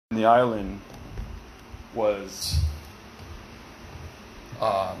The island was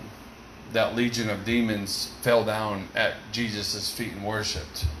that legion of demons fell down at Jesus' feet and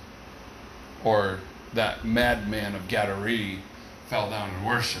worshipped. Or that madman of Gadarene fell down and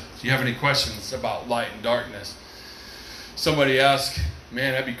worshipped. Do you have any questions about light and darkness? Somebody asked,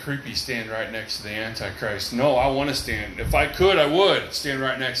 man, that'd be creepy standing right next to the Antichrist. No, I want to stand. If I could, I would stand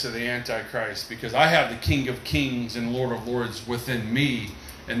right next to the Antichrist, because I have the King of Kings and Lord of Lords within me,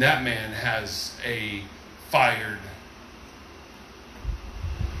 and that man has a fired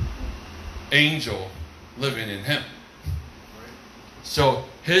angel living in him. So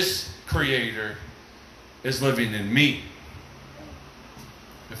his creator is living in me,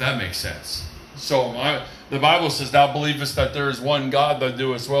 if that makes sense. So the Bible says, thou believest that there is one God, that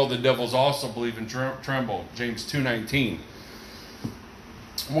doest well. The devils also believe and tremble. James 2:19.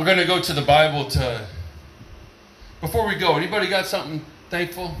 We're going to go to the Bible before we go, anybody got something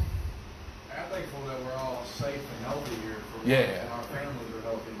thankful? I'm thankful that we're all safe and healthy here. And our families are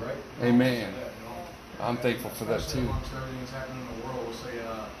healthy, right? Amen. I'm thankful for that too. Amongst everything that's happening in the world, we'll say,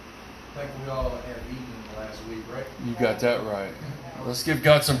 thankful we all have eaten last week, right? You got that right. Let's give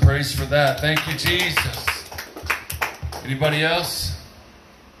God some praise for that. Thank you, Jesus. Anybody else?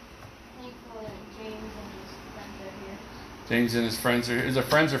 Thankful that James and his friends are here. James and his friends are here. Is it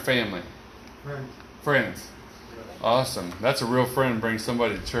friends or family? Friends. Friends. Awesome. That's a real friend. Bring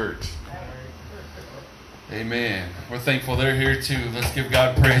somebody to church. Amen. We're thankful they're here too. Let's give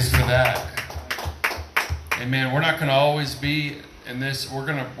God praise for that. Amen. We're not going to always be in this. We're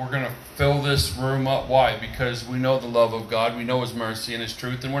gonna fill this room up. Why? Because we know the love of God. We know His mercy and His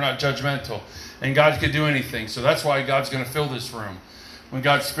truth, and we're not judgmental. And God could do anything. So that's why God's going to fill this room. When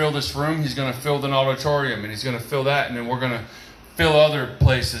God's filled this room, He's going to fill the auditorium, and He's going to fill that, and then we're going to fill other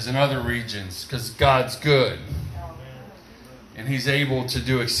places and other regions, because God's good. And He's able to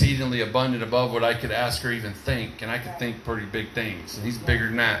do exceedingly abundant above what I could ask or even think. And I could think pretty big things. And He's bigger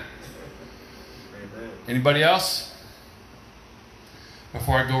than that. Anybody else?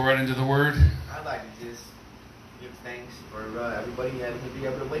 Before I go right into the Word? I'd like to just give thanks for everybody having to be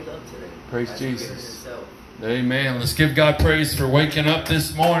able to wake up today. Praise That's Jesus. Amen. Let's give God praise for waking up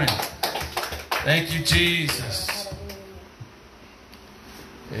this morning. Thank you, Jesus.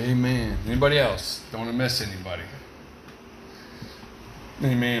 Amen. Anybody else? Don't want to miss anybody.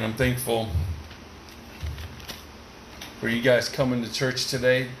 Amen. I'm thankful for you guys coming to church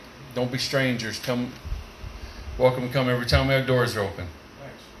today. Don't be strangers. Welcome to come every time we have doors are open.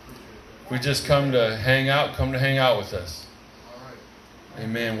 Thanks. Appreciate that. If we just come to hang out, come to hang out with us. All right.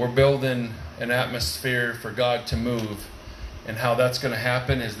 Amen. We're building an atmosphere for God to move. And how that's going to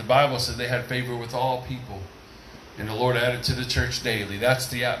happen is the Bible said they had favor with all people. And the Lord added to the church daily. That's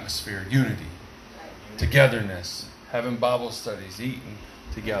the atmosphere. Unity. Togetherness. Having Bible studies. Eating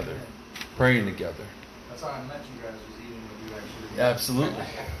together. Praying together. That's how I met you guys, was eating with you actually. Absolutely.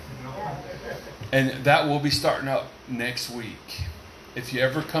 And that will be starting up next week. If you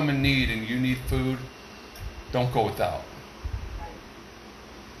ever come in need and you need food, don't go without.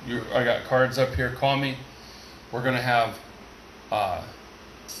 I got cards up here. Call me. We're going to have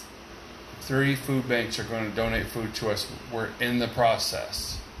 3 food banks are going to donate food to us. We're in the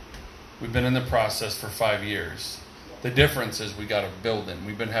process. We've been in the process for 5 years. The difference is we got a building.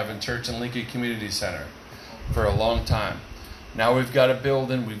 We've been having church in Lincoln Community Center for a long time. Now we've got a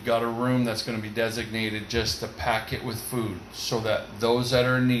building, we've got a room that's going to be designated just to pack it with food, so that those that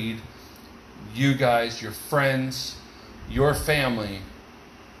are in need, you guys, your friends, your family,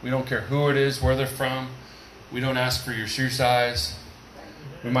 we don't care who it is, where they're from, we don't ask for your shoe size.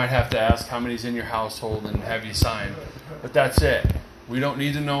 We might have to ask how many's in your household and have you sign, but that's it. We don't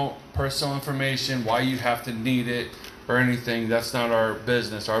need to know personal information, why you have to need it or anything. That's not our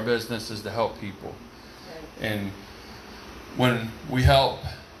business. Our business is to help people. And when we help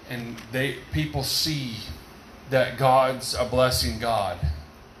and people see that God's a blessing God,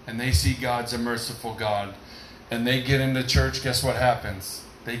 and they see God's a merciful God, and they get into church, guess what happens?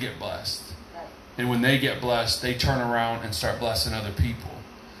 They get blessed. And when they get blessed, they turn around and start blessing other people.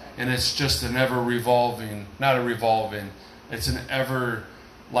 And it's just an ever revolving, it's an ever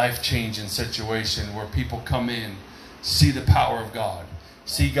life-changing situation where people come in, see the power of God,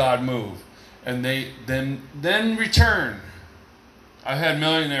 see God move, and they then return. I've had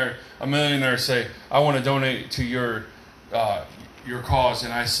a millionaire say, I want to donate to your cause.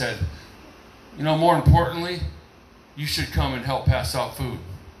 And I said, more importantly, you should come and help pass out food.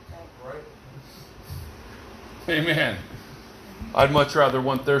 Right. Amen. I'd much rather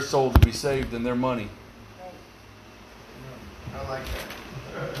want their soul to be saved than their money. I like that.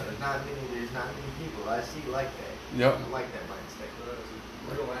 There's not many people I see like that. Yep. I like that mindset.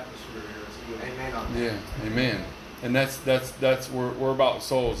 Real Yeah, amen. And that's we're about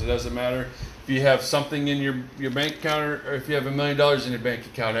souls. It doesn't matter if you have something in your bank account or if you have $1 million in your bank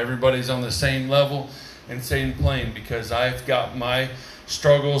account. Everybody's on the same level and same plane, because I've got my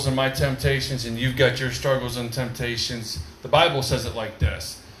struggles and my temptations, and you've got your struggles and temptations. The Bible says it like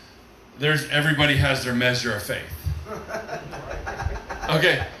this: everybody has their measure of faith.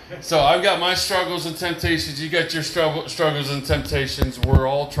 Okay, so I've got my struggles and temptations. You got your struggles and temptations. We're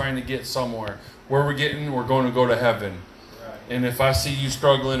all trying to get somewhere. Where we're going to go to heaven. Right. And if I see you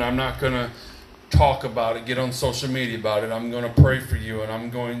struggling, I'm not going to talk about it, get on social media about it. I'm going to pray for you, and I'm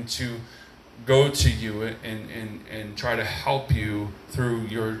going to go to you and try to help you through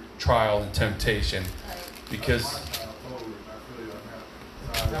your trial and temptation. Right. Because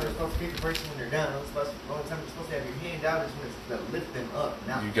you're not supposed to kick a person when they're down. The only time you're supposed to have your hand out is when it's to lift them up.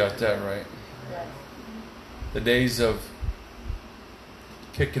 Not you got that right. Yes. The days of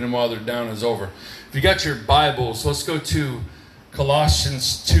kicking them while they're down is over. If you got your Bibles, let's go to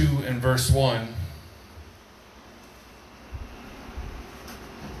Colossians 2 and verse 1.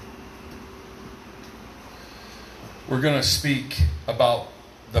 We're going to speak about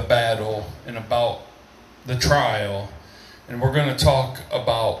the battle and about the trial. And we're going to talk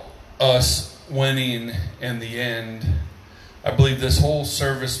about us winning in the end. I believe this whole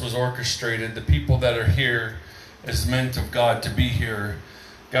service was orchestrated. The people that are here is meant of God to be here.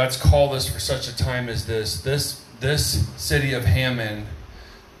 God's called us for such a time as this. This city of Hammond,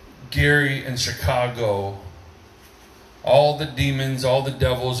 Gary and Chicago, all the demons, all the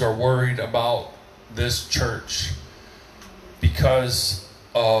devils are worried about this church because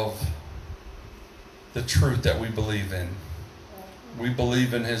of the truth that we believe in. We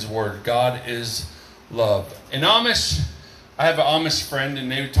believe in His Word. God is love. In Amish, I have an Amish friend,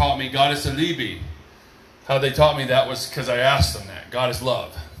 and they taught me God is a Libi. How they taught me that was because I asked them that. God is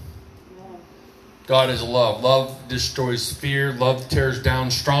love. God is love. Love destroys fear. Love tears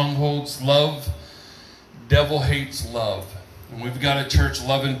down strongholds. Devil hates love. And we've got a church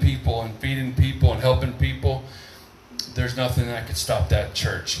loving people and feeding people and helping people. There's nothing that could stop that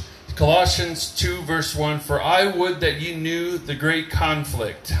church. Colossians 2 verse 1, for I would that ye knew the great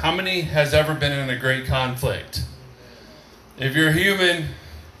conflict. How many has ever been in a great conflict? If you're human,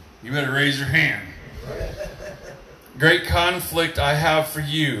 you better raise your hand. Great conflict I have for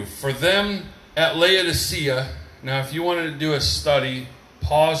you. For them at Laodicea. Now if you wanted to do a study,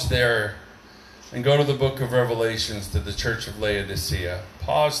 pause there and go to the book of Revelations to the church of Laodicea.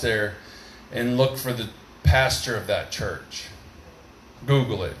 Pause there and look for the pastor of that church.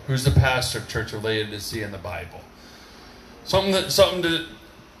 Google it. Who's the pastor of Church of Laodicea in the Bible?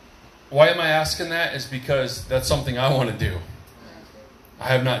 Why am I asking that? Is because that's something I want to do. I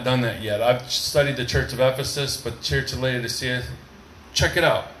have not done that yet. I've studied the Church of Ephesus, but the Church of Laodicea, check it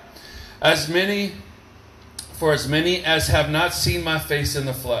out. As many as have not seen my face in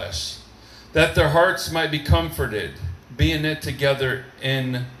the flesh, that their hearts might be comforted, being knit together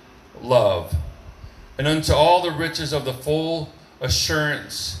in love, and unto all the riches of the full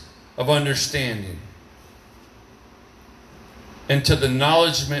assurance of understanding, and to the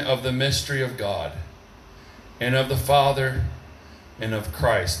acknowledgement of the mystery of God, and of the Father, and of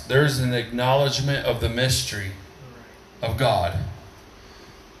Christ. There's an acknowledgement of the mystery of God,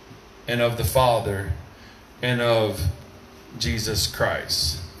 and of the Father, and of Jesus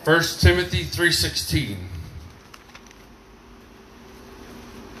Christ. 1 Timothy 3:16.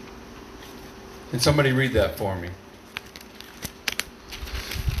 Can somebody read that for me?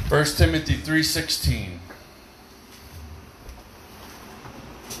 1 Timothy 3:16.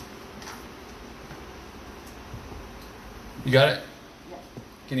 You got it? Yes.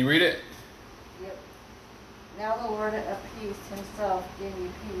 Can you read it? Yep. Now the Lord of peace Himself give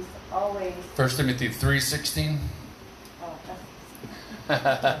you peace always. 1 Timothy 3:16. Oh,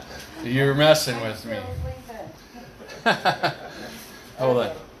 that's... You're messing with me. Hold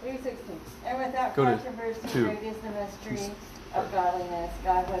on. 3:16. And without Go to controversy, 2. great is the mystery of godliness.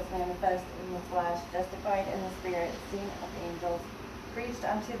 God was manifest in the flesh, justified in the spirit, seen of angels, preached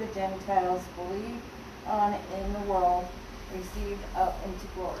unto the Gentiles, believed on in the world, received up into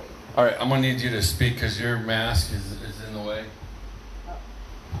glory. All right, I'm going to need you to speak because your mask is in the way.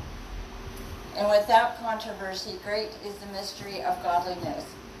 And without controversy, great is the mystery of godliness.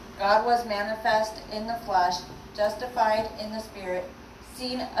 God was manifest in the flesh, justified in the spirit,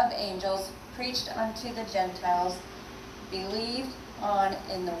 seen of angels, preached unto the Gentiles, believed on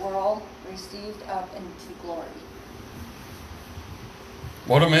in the world, received up into glory.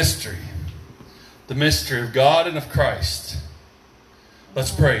 What a mystery. The mystery of God and of Christ. Let's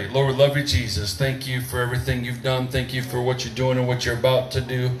pray. Lord, we love you, Jesus. Thank you for everything you've done. Thank you for what you're doing and what you're about to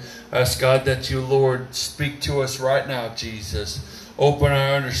do. I ask God that you, Lord, speak to us right now, Jesus. Open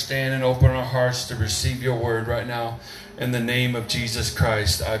our understanding, open our hearts to receive your word right now. In the name of Jesus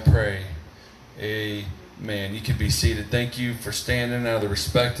Christ, I pray. Amen. You can be seated. Thank you for standing out of the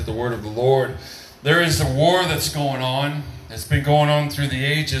respect of the word of the Lord. There is a war that's going on. It's been going on through the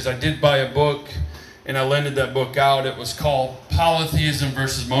ages. I did buy a book, and I lended that book out. It was called Polytheism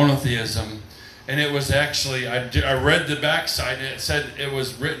versus Monotheism. And it was actually, I read the backside, and it said it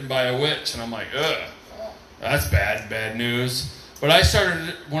was written by a witch. And I'm like, ugh, that's bad news. But I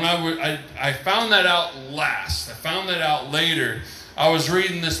started, when I found that out last. I found that out later. I was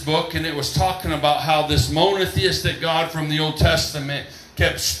reading this book, and it was talking about how this monotheistic God from the Old Testament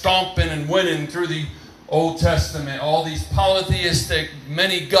kept stomping and winning through the Old Testament. All these polytheistic,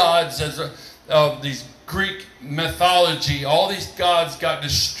 many gods of these Greek mythology, all these gods got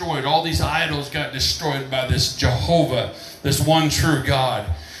destroyed. All these idols got destroyed by this Jehovah, this one true God.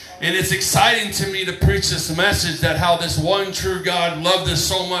 And it's exciting to me to preach this message that how this one true God loved us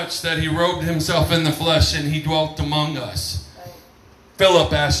so much that he robed himself in the flesh and he dwelt among us.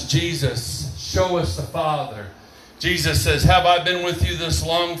 Philip asked Jesus, show us the Father. Jesus says, have I been with you this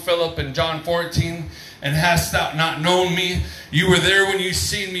long, Philip, in John 14? And hast thou not known me? You were there when you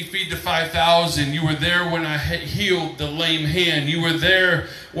seen me feed the 5,000. You were there when I healed the lame hand. You were there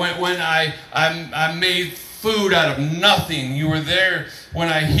when I made food out of nothing. You were there when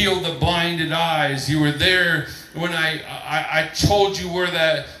I healed the blinded eyes. You were there when I told you where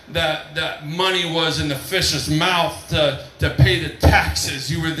that money was in the fish's mouth to pay the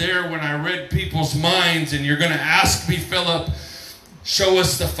taxes. You were there when I read people's minds. And you're going to ask me, Philip, show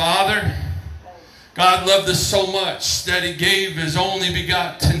us the Father? God loved us so much that he gave his only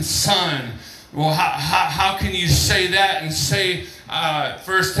begotten Son. Well, how can you say that and say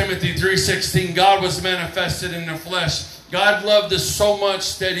 1 Timothy 3:16, God was manifested in the flesh. God loved us so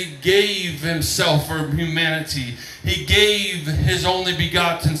much that he gave himself for humanity. He gave his only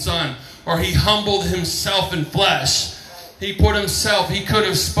begotten Son, or he humbled himself in flesh. He put himself, he could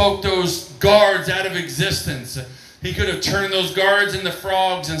have spoke those guards out of existence. He could have turned those guards into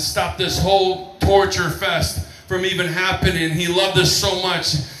frogs and stopped this whole torture fest from even happening. He loved us so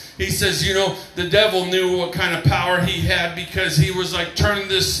much. He says, you know, the devil knew what kind of power he had because he was like, turn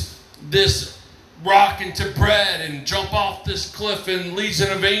this rock into bread and jump off this cliff, and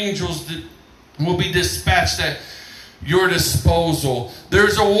legion of angels that will be dispatched at your disposal.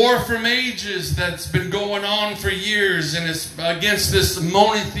 There's a war from ages that's been going on for years, and it's against this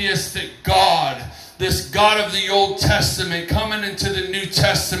monotheistic God. This God of the Old Testament coming into the New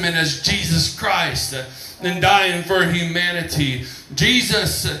Testament as Jesus Christ and dying for humanity.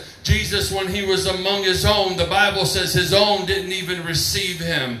 Jesus, when he was among his own, the Bible says his own didn't even receive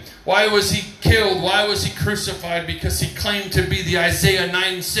him. Why was he killed? Why was he crucified? Because he claimed to be the Isaiah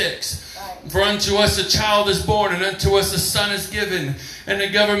 9:6. For unto us a child is born, and unto us a son is given, and the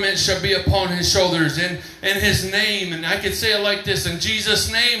government shall be upon his shoulders. And his name, and I could say it like this, in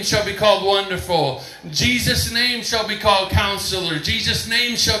Jesus' name shall be called Wonderful. Jesus' name shall be called Counselor. Jesus'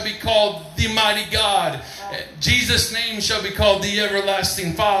 name shall be called the Mighty God. Jesus' name shall be called the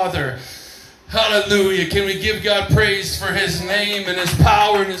Everlasting Father. Hallelujah. Can we give God praise for his name and his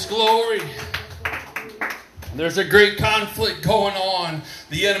power and his glory? There's a great conflict going on.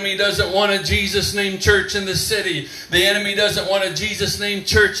 The enemy doesn't want a Jesus-name church in the city. The enemy doesn't want a Jesus-name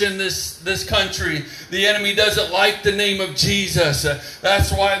church in this country. The enemy doesn't like the name of Jesus.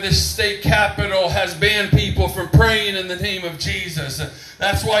 That's why this state capitol has banned people from praying in the name of Jesus.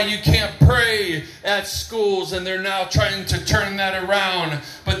 That's why you can't pray at schools, and they're now trying to turn that around.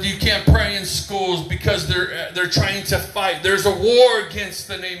 But you can't pray in schools because they're trying to fight. There's a war against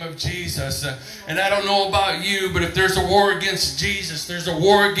the name of Jesus. And I don't know about you, but if there's a war against Jesus, there's a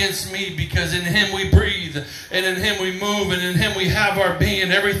war against me, because in him we breathe, and in him we move, and in him we have our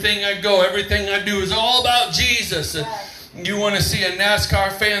being. Everything I go, everything I do is all about Jesus. You want to see a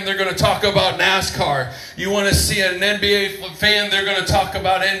NASCAR fan, they're going to talk about NASCAR. You want to see an NBA fan, they're going to talk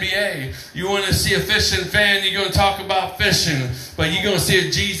about NBA. You want to see a fishing fan, you're going to talk about fishing. But you're going to see a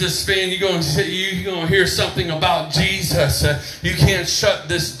Jesus fan, you're going to hear something about Jesus. You can't shut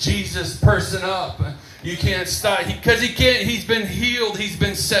this Jesus person up. You can't stop, because he can't. He's been healed. He's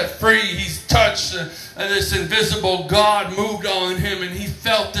been set free. He's touched this invisible God moved on him, and he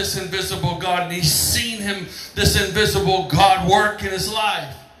felt this invisible God, and he's seen this invisible God work in his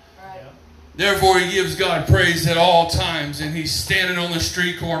life. Right. Therefore, he gives God praise at all times, and he's standing on the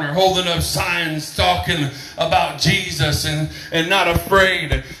street corner holding up signs talking about Jesus and not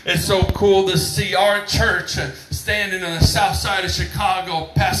afraid. It's so cool to see our church standing on the south side of Chicago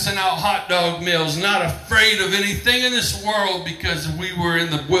passing out hot dog meals, not afraid of anything in this world because we were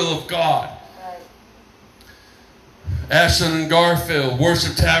in the will of God. Ashland and Garfield,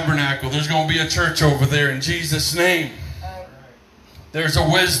 Worship Tabernacle, there's going to be a church over there in Jesus' name. There's a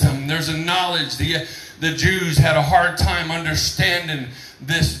wisdom, there's a knowledge. The Jews had a hard time understanding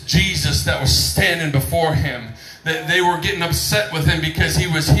this Jesus that was standing before him. That they were getting upset with him because he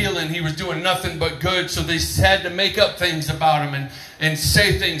was healing. He was doing nothing but good. So they had to make up things about him and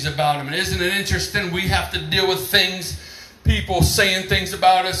say things about him. And isn't it interesting? We have to deal with things, people saying things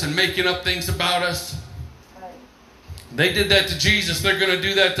about us and making up things about us. They did that to Jesus. They're going to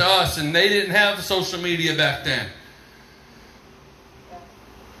do that to us. And they didn't have social media back then.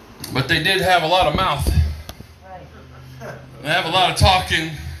 But they did have a lot of mouth. They have a lot of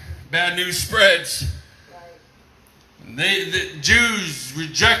talking. Bad news spreads. The Jews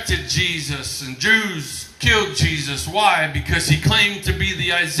rejected Jesus, and Jews killed Jesus. Why? Because he claimed to be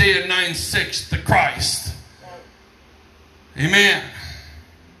the Isaiah 9:6, the Christ. Amen.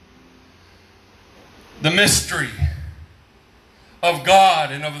 The mystery of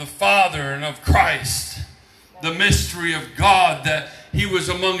God and of the Father and of Christ. The mystery of God that he was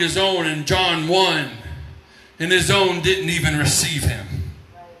among his own in John 1, and his own didn't even receive him.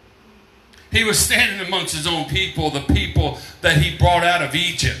 He was standing amongst his own people, the people that he brought out of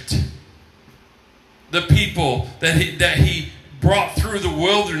Egypt. The people that he brought through the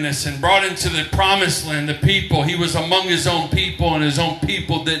wilderness and brought into the promised land. The people, he was among his own people, and his own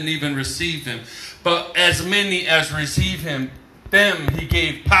people didn't even receive him. But as many as receive him, them he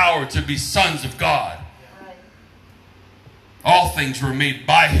gave power to be sons of God. All things were made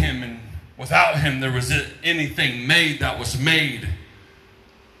by him, and without him there was anything made that was made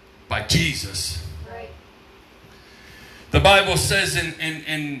by Jesus. Right. The Bible says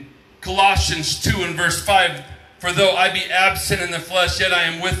in Colossians 2 and verse 5, "For though I be absent in the flesh, yet I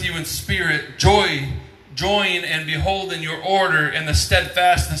am with you in spirit, join and beholding your order and the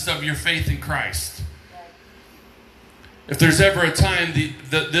steadfastness of your faith in Christ." If there's ever a time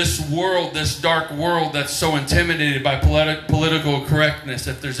this world, this dark world that's so intimidated by political correctness,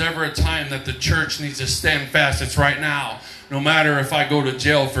 if there's ever a time that the church needs to stand fast, it's right now. No matter if I go to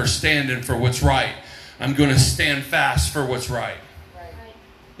jail for standing for what's right, I'm going to stand fast for what's right.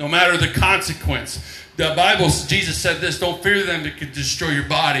 No matter the consequence. The Bible, Jesus said this, don't fear them that can destroy your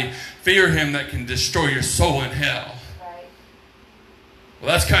body. Fear him that can destroy your soul in hell.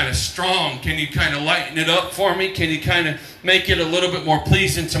 Well, that's kind of strong. Can you kind of lighten it up for me? Can you kind of make it a little bit more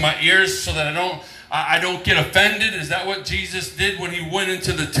pleasing to my ears so that I don't get offended? Is that what Jesus did when he went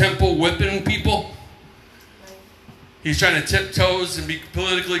into the temple whipping people? He's trying to tiptoes and be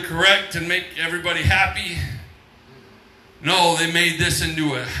politically correct and make everybody happy. No, they made this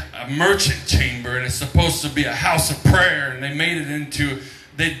into a merchant chamber, and it's supposed to be a house of prayer, and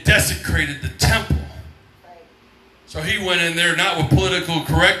they desecrated the temple. So he went in there not with political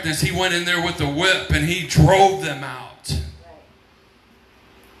correctness. He went in there with a whip and he drove them out.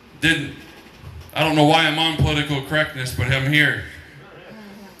 I don't know why I'm on political correctness, but I'm here.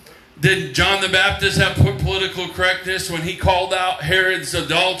 Did John the Baptist have political correctness when he called out Herod's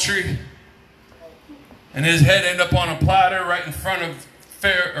adultery? And his head ended up on a platter right in front of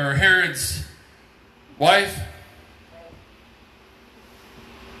Herod's wife?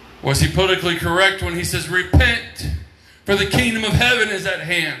 Was he politically correct when he says, "Repent, for the kingdom of heaven is at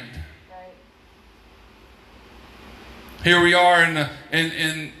hand"? Here we are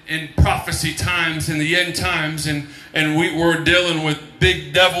in prophecy times, in the end times, and we're dealing with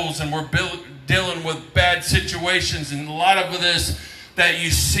big devils, and we're dealing with bad situations, and a lot of this that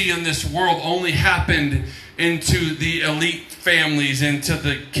you see in this world only happened into the elite families, into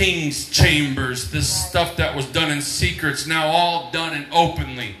the king's chambers. This stuff that was done in secrets, now all done and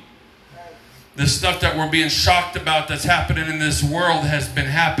openly. This stuff that we're being shocked about that's happening in this world has been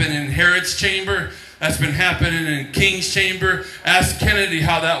happening in Herod's chamber. That's been happening in King's chamber. Ask Kennedy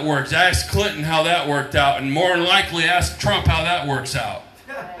how that works. Ask Clinton how that worked out. And more than likely, ask Trump how that works out.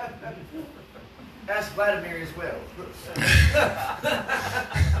 Ask Vladimir as well.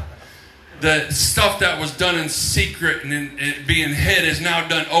 The stuff that was done in secret and it being hid is now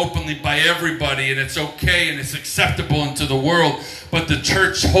done openly by everybody, and it's okay and it's acceptable into the world. But the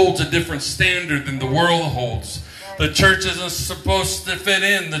church holds a different standard than the world holds. The church isn't supposed to fit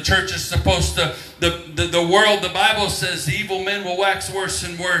in. The church is supposed to the world, the Bible says the evil men will wax worse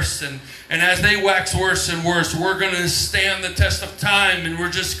and worse. And as they wax worse and worse, we're going to stand the test of time. And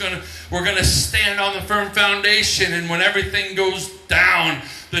we're going to stand on the firm foundation. And when everything goes down,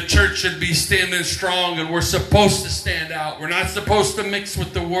 the church should be standing strong. And we're supposed to stand out. We're not supposed to mix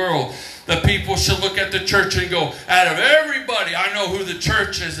with the world. The people should look at the church and go, out of everybody, I know who the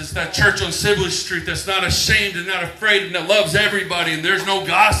church is. It's that church on Sibley Street that's not ashamed and not afraid and that loves everybody. And there's no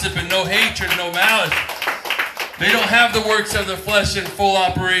gossip and no hatred, no malice. They don't have the works of the flesh in full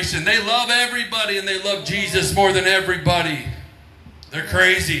operation. They love everybody and they love Jesus more than everybody. They're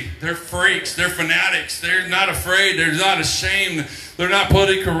crazy. They're freaks. They're fanatics. They're not afraid. They're not ashamed. They're not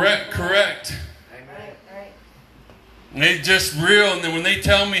politically correct. And they just real, and then when they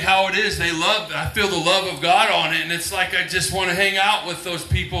tell me how it is, I feel the love of God on it, and it's like I just want to hang out with those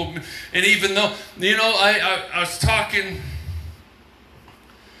people. And even though, I was talking,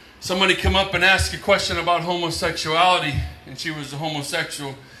 somebody come up and asked a question about homosexuality, and she was a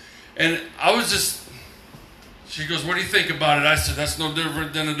homosexual, and she goes, what do you think about it? I said, that's no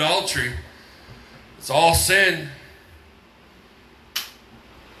different than adultery. It's all sin.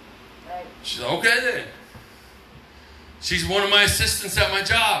 She said, okay then. She's one of my assistants at my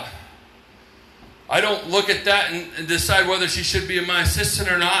job. I don't look at that and decide whether she should be my assistant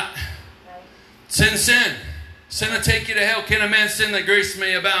or not. Right. Sin. Sin will take you to hell. Can a man sin that grace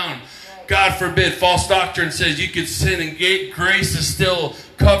may abound? Right. God forbid. False doctrine says you could sin and grace is still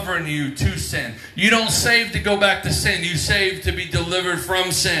covering you to sin. You don't save to go back to sin. You save to be delivered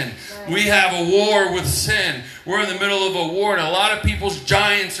from sin. Right. We have a war with sin. We're in the middle of a war, and a lot of people's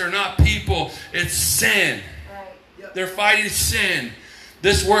giants are not people. It's sin. They're fighting sin.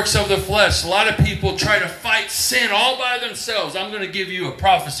 This works of the flesh. A lot of people try to fight sin all by themselves. I'm going to give you a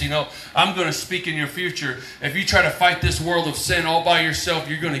prophecy. No, I'm going to speak in your future. If you try to fight this world of sin all by yourself,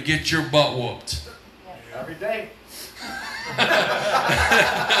 you're going to get your butt whooped. Every day.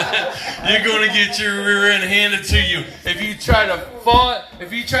 You're going to get your rear end handed to you. If you try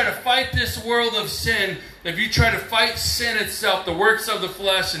to fight this world of sin, if you try to fight sin itself, the works of the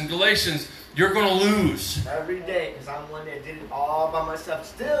flesh in Galatians, you're going to lose. Every day, because I'm one that did it all by myself.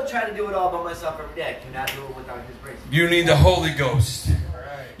 Still try to do it all by myself every day. I cannot do it without His grace. You need the Holy Ghost.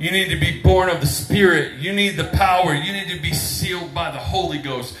 Right. You need to be born of the Spirit. You need the power. You need to be sealed by the Holy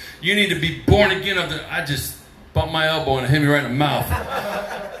Ghost. You need to be born again of the... I just bumped my elbow and it hit me right in the mouth.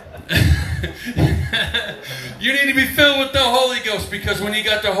 You need to be filled with the Holy Ghost, because when you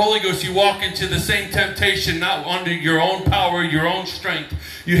got the Holy Ghost, you walk into the same temptation, not under your own power, your own strength.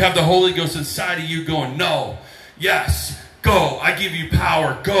 You have the Holy Ghost inside of you going, no, yes, go. I give you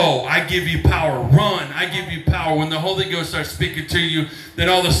power. Go. I give you power. Run. I give you power. When the Holy Ghost starts speaking to you, then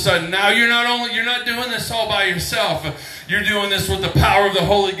all of a sudden, now you're not doing this all by yourself. You're doing this with the power of the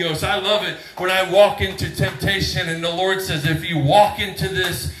Holy Ghost. I love it when I walk into temptation and the Lord says, if you walk into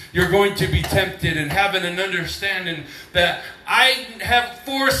this, you're going to be tempted, and having an understanding that I have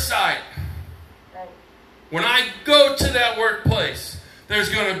foresight. When I go to that workplace, there's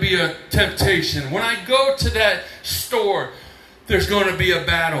going to be a temptation. When I go to that store, there's going to be a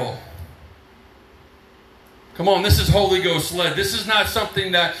battle. Come on, this is Holy Ghost led. This is not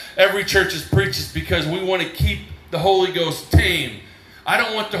something that every church preaches because we want to keep the Holy Ghost tame. I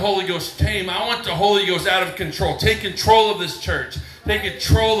don't want the Holy Ghost tame. I want the Holy Ghost out of control. Take control of this church. Take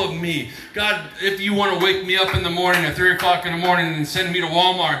control of me. God, if you want to wake me up in the morning at 3 o'clock in the morning and send me to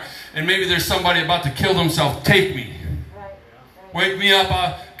Walmart and maybe there's somebody about to kill themselves, take me. Wake me up.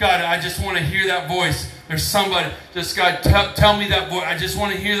 God, I just want to hear that voice. There's somebody. Just God, tell me that voice. I just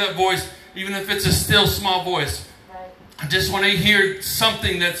want to hear that voice, even if it's a still small voice. I just want to hear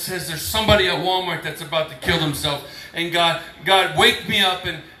something that says there's somebody at Walmart that's about to kill themselves. And God, wake me up.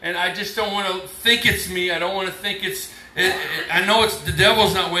 And I just don't want to think it's me. I don't want to think I know it's the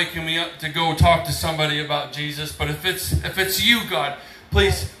devil's not waking me up to go talk to somebody about Jesus. But if it's you, God,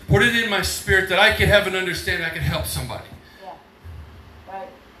 please put it in my spirit that I can have an understanding. I can help somebody.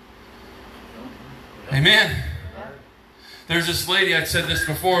 Amen. Yeah. There's this lady, I said this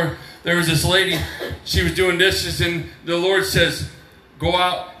before, there was this lady, she was doing dishes and the Lord says, go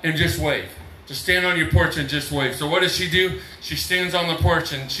out and just wave. Just stand on your porch and just wave. So what does she do? She stands on the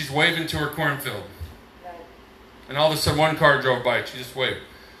porch and she's waving to her cornfield. Right. And all of a sudden one car drove by, she just waved.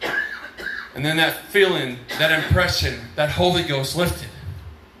 And then that feeling, that impression, that Holy Ghost lifted.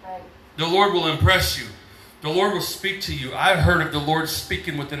 Right. The Lord will impress you. The Lord will speak to you. I've heard of the Lord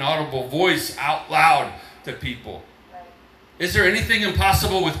speaking with an audible voice out loud to people. Right. Is there anything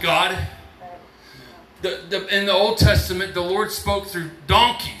impossible with God? Right. In the Old Testament, the Lord spoke through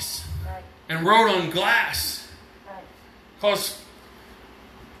donkeys and wrote on glass. Because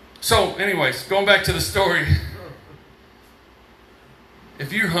So, anyways, going back to the story.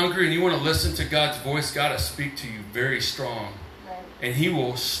 If you're hungry and you want to listen to God's voice, God will speak to you very strong. Right. And He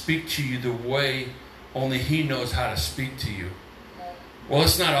will speak to you the way only He knows how to speak to you. Right. Well,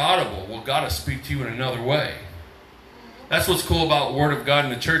 it's not audible. Well, God will speak to you in another way. That's what's cool about the Word of God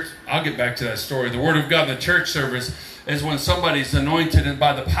in the church. I'll get back to that story. The Word of God in the church service is when somebody's anointed and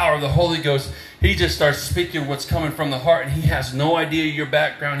by the power of the Holy Ghost, He just starts speaking what's coming from the heart, and He has no idea your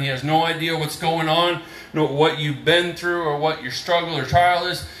background. He has no idea what's going on, what you've been through, or what your struggle or trial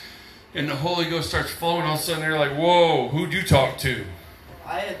is. And the Holy Ghost starts flowing. All of a sudden, they're like, whoa, who'd you talk to?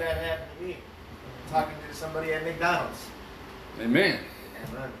 I had that happen to me. Talking to somebody at McDonald's. Amen.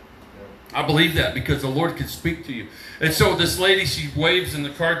 Amen. I believe that because the Lord can speak to you. And so this lady, she waves and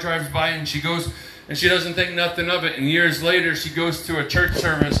the car drives by and she goes and she doesn't think nothing of it. And years later, she goes to a church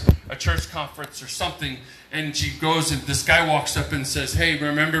service, a church conference or something. And she goes and this guy walks up and says, hey,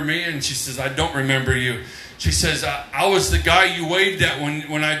 remember me? And she says, I don't remember you. She says, I was the guy you waved at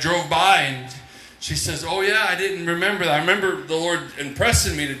when I drove by. And she says, oh yeah, I didn't remember that. I remember the Lord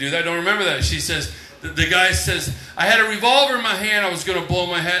impressing me to do that. I don't remember that. She says, the guy says, I had a revolver in my hand. I was going to blow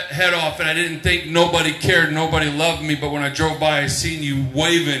my head off, and I didn't think nobody cared, nobody loved me. But when I drove by, I seen you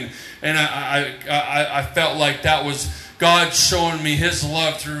waving, and I felt like that was God showing me His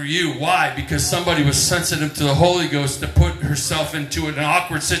love through you. Why? Because somebody was sensitive to the Holy Ghost to put herself into an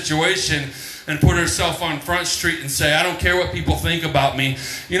awkward situation and put herself on Front Street and say, I don't care what people think about me.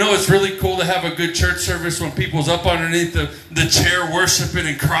 You know, it's really cool to have a good church service when people's up underneath the chair worshiping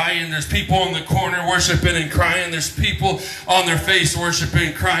and crying. There's people in the corner worshiping and crying. There's people on their face worshiping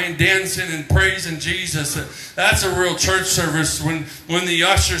and crying, dancing and praising Jesus. That's a real church service when the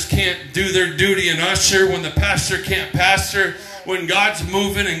ushers can't do their duty and usher, when the pastor can't pastor, when God's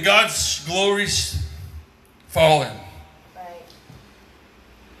moving and God's glory's falling.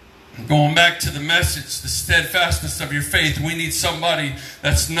 Going back to the message, the steadfastness of your faith, we need somebody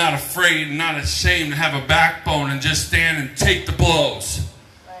that's not afraid and not ashamed to have a backbone and just stand and take the blows.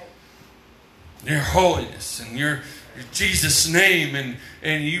 Right. Your holiness and your Jesus' name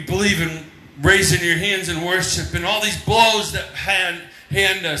and you believe in raising your hands in worship and all these blows that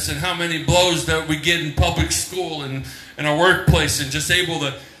hand us and how many blows that we get in public school and in our workplace and just able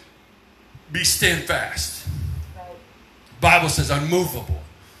to be steadfast. Right. The Bible says unmovable.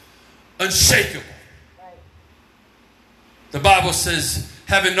 Unshakable. Right. The Bible says,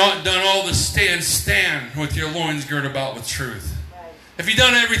 having not done all to stand with your loins girded about with truth. Right. If you've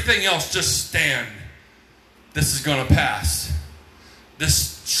done everything else, just stand. This is going to pass. This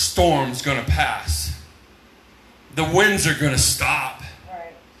storm's going to pass. The winds are going to stop.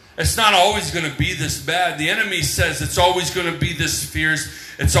 Right. It's not always going to be this bad. The enemy says it's always going to be this fierce.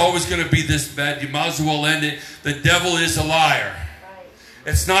 It's always going to be this bad. You might as well end it. The devil is a liar.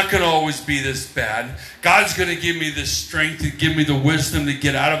 It's not going to always be this bad. God's going to give me the strength to give me the wisdom to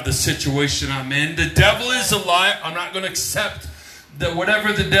get out of the situation I'm in. The devil is a lie. I'm not going to accept that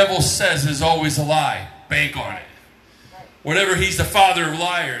whatever the devil says is always a lie. Bank on it. Whatever, he's the father of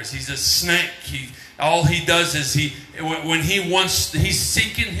liars. He's a snake. All he does is he's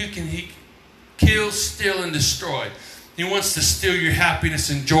seeking who can he kill, steal, and destroy. He wants to steal your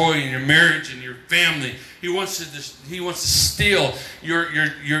happiness and joy in your marriage and your family. He wants to steal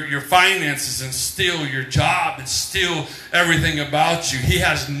your finances and steal your job and steal everything about you. He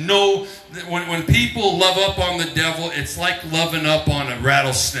has no... When people love up on the devil, it's like loving up on a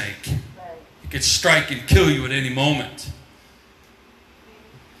rattlesnake. He could strike and kill you at any moment.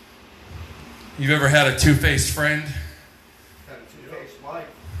 You've ever had a two-faced friend? Had a two-faced wife.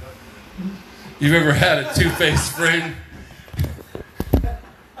 You've ever had a two-faced friend?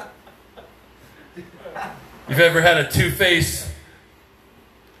 You've ever had a two-face?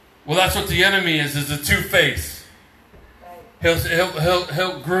 Well, that's what the enemy is a two-face.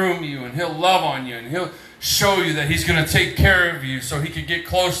 He'll groom you and he'll love on you and he'll show you that he's going to take care of you so he can get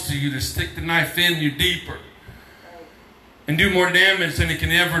close to you to stick the knife in you deeper and do more damage than he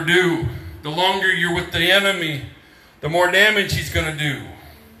can ever do. The longer you're with the enemy, the more damage he's going to do.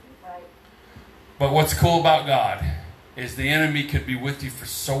 But what's cool about God is the enemy could be with you for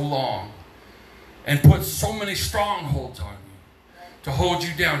so long and put so many strongholds on you to hold you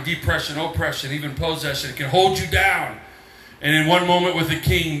down. Depression, oppression, even possession. It can hold you down. And in one moment with the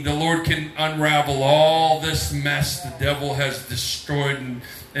king, the Lord can unravel all this mess the devil has destroyed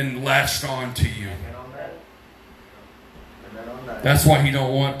and latched on to you. That's why he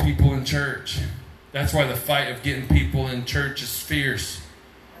don't want people in church. That's why the fight of getting people in church is fierce.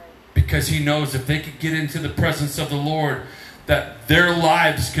 Because he knows if they could get into the presence of the Lord, that their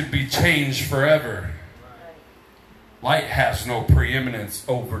lives could be changed forever. Light has no preeminence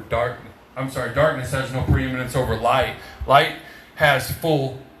over darkness. Darkness has no preeminence over light. Light has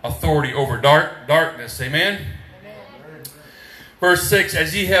full authority over darkness. Amen? Amen? Verse 6,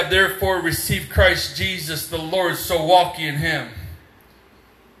 as ye have therefore received Christ Jesus the Lord, so walk ye in him.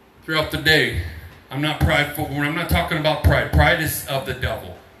 Throughout the day, I'm not prideful. When I'm not talking about pride. Pride is of the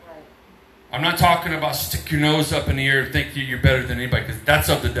devil. I'm not talking about stick your nose up in the air and think you're better than anybody, because that's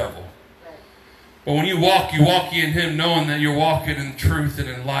of the devil. But when you walk ye in him, knowing that you're walking in truth and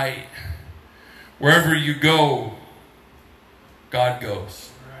in light. Wherever you go, God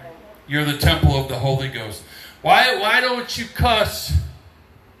goes. You're the temple of the Holy Ghost. Why don't you cuss?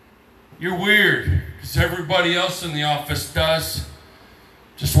 You're weird, because everybody else in the office does.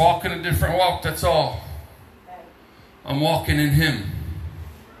 Just walking a different walk, that's all. I'm walking in him.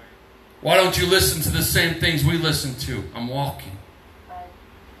 Why don't you listen to the same things we listen to? I'm walking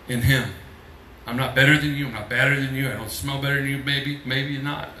in him. I'm not better than you. I'm not better than you. I don't smell better than you. Maybe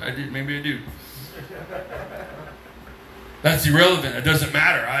not. Maybe I do. That's irrelevant. It doesn't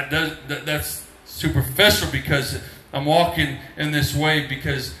matter. That's superficial, because I'm walking in this way,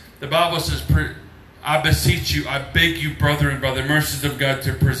 because the Bible says, I beseech you, I beg you, brother, by the mercies of God,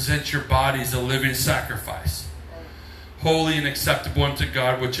 to present your bodies a living sacrifice, holy and acceptable unto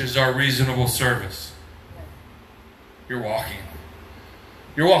God, which is our reasonable service. You're walking.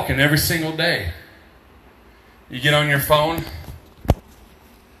 You're walking every single day. You get on your phone,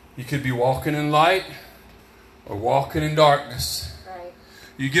 you could be walking in light or walking in darkness. Right.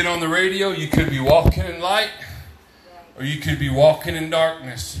 You get on the radio, you could be walking in light or you could be walking in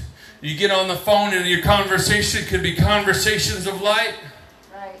darkness. You get on the phone and your conversation could be conversations of light,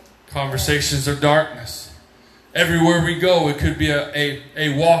 right, conversations of darkness. Everywhere we go, it could be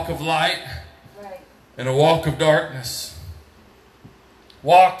a walk of light, right, and a walk of darkness.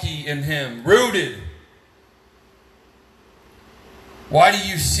 Walk ye in him, rooted. Why do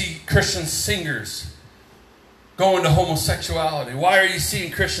you see Christian singers go into homosexuality? Why are you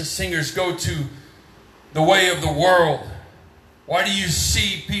seeing Christian singers go to the way of the world? Why do you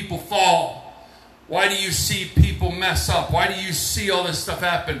see people fall? Why do you see people mess up? Why do you see all this stuff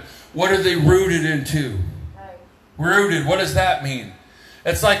happen? What are they rooted into? Right. Rooted, what does that mean?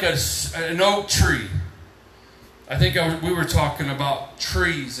 It's like an oak tree. I think we were talking about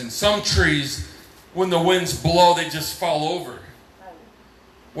trees. And some trees, when the winds blow, they just fall over. Right.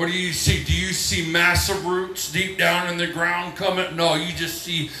 What do you see? Do you see massive roots deep down in the ground coming? No, you just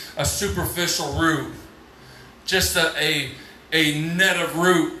see a superficial root. Just a net of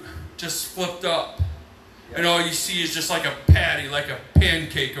root just flipped up. And all you see is just like a patty, like a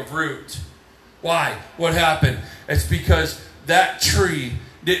pancake of root. Why? What happened? It's because that tree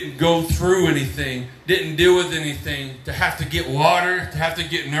didn't go through anything, didn't deal with anything, to have to get water, to have to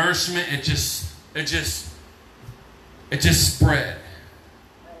get nourishment. It just spread.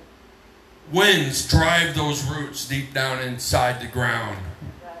 Winds drive those roots deep down inside the ground.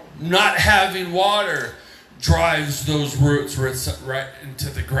 Not having water drives those roots right into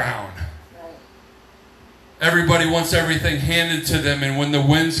the ground. Right. Everybody wants everything handed to them, and when the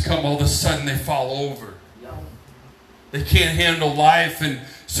winds come, all of a sudden they fall over. No. They can't handle life, and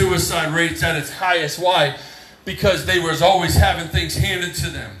suicide rates at its highest. Why? Because they was always having things handed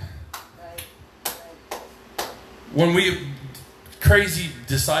to them. Right. Right. When crazy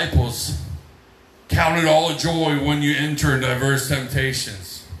disciples counted all joy when you enter diverse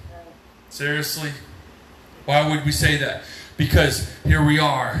temptations. Right. Seriously? Why would we say that? Because here we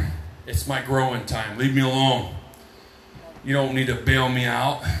are. It's my growing time. Leave me alone. You don't need to bail me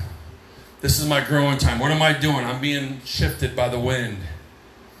out. This is my growing time. What am I doing? I'm being shifted by the wind.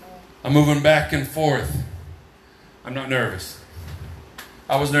 I'm moving back and forth. I'm not nervous.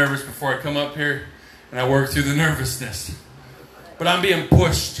 I was nervous before I come up here, and I worked through the nervousness. But I'm being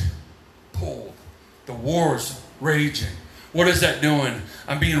pushed, pulled. The war's raging. What is that doing?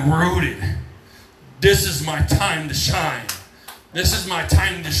 I'm being rooted. This is my time to shine. This is my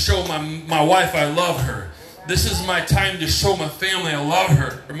time to show my wife I love her. This is my time to show my family I love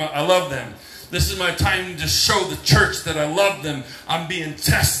her. I love them. This is my time to show the church that I love them. I'm being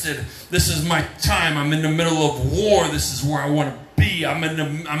tested. This is my time. I'm in the middle of war. This is where I want to be. I'm in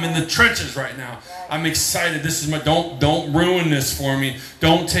the trenches right now. I'm excited. This is my don't ruin this for me.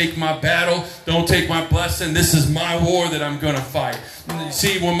 Don't take my battle. Don't take my blessing. This is my war that I'm going to fight.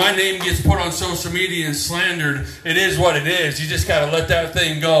 See, when my name gets put on social media and slandered, it is what it is. You just got to let that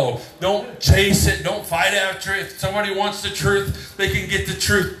thing go. Don't chase it. Don't fight after it. If somebody wants the truth, they can get the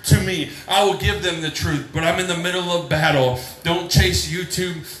truth to me. I will give them the truth, but I'm in the middle of battle. Don't chase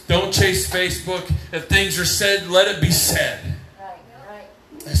YouTube. Don't chase Facebook. If things are said, let it be said.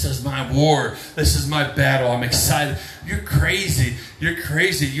 This is my war. This is my battle. I'm excited. You're crazy. You're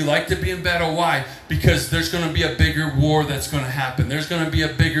crazy. You like to be in battle. Why? Because there's going to be a bigger war that's going to happen. There's going to be a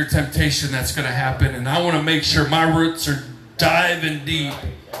bigger temptation that's going to happen. And I want to make sure my roots are diving deep.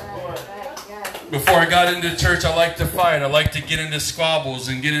 Before I got into church, I like to fight. I like to get into squabbles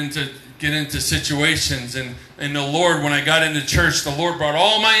and get into situations. And the Lord, when I got into church, the Lord brought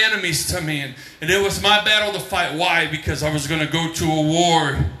all my enemies to me. And it was my battle to fight. Why? Because I was going to go to a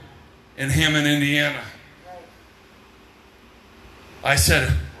war in Hammond, Indiana. I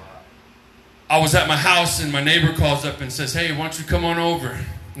said, I was at my house and my neighbor calls up and says, hey, why don't you come on over?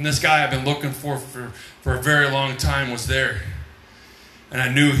 And this guy I've been looking for a very long time was there. And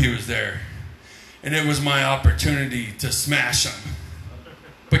I knew he was there. And it was my opportunity to smash him.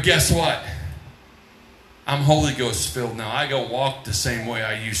 But guess what? I'm Holy Ghost filled now. I go walk the same way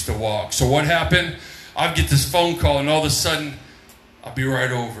I used to walk. So what happened? I'd get this phone call and all of a sudden, I'll be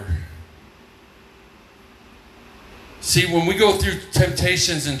right over. See, when we go through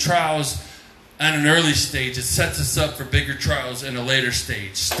temptations and trials at an early stage, it sets us up for bigger trials in a later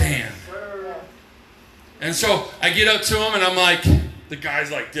stage. Stand. And so I get up to him and I'm like, the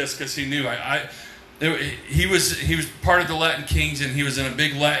guy's like this because he knew he was part of the Latin Kings and he was in a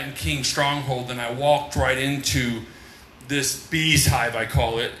big Latin King stronghold, and I walked right into this bee's hive, I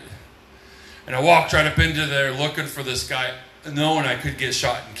call it. And I walked right up into there looking for this guy, knowing I could get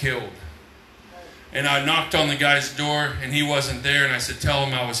shot and killed. And I knocked on the guy's door, and he wasn't there, and I said, tell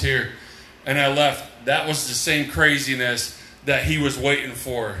him I was here. And I left. That was the same craziness that he was waiting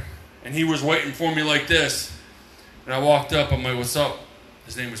for. And he was waiting for me like this. And I walked up, I'm like, what's up?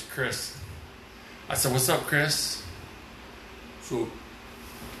 His name was Chris. I said, what's up, Chris? So,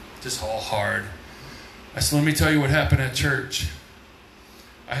 just all hard. I said, let me tell you what happened at church.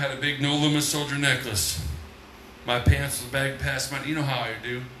 I had a big No Limit Soldier necklace. My pants was bagged past my, you know how I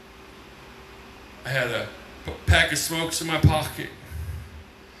do. I had a pack of smokes in my pocket.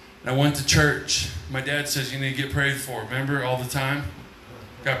 And I went to church. My dad says, you need to get prayed for. Remember, all the time?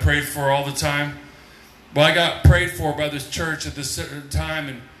 Got prayed for all the time. Well, I got prayed for by this church at this time.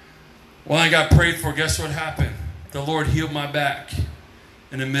 And when I got prayed for, guess what happened? The Lord healed my back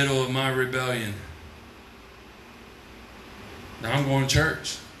in the middle of my rebellion. Now I'm going to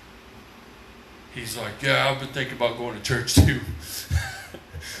church. He's like, yeah, I've been thinking about going to church too.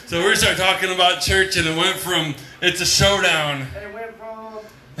 So we started talking about church, and it went from, it's a showdown. And it went from,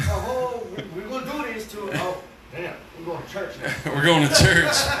 oh, we're going to do this to, oh, damn, we're going to church now. We're going to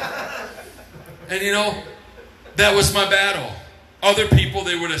church. And you know, that was my battle. Other people,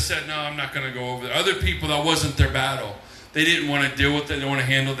 they would have said, no, I'm not going to go over there. Other people, that wasn't their battle. They didn't want to deal with it. They didn't want to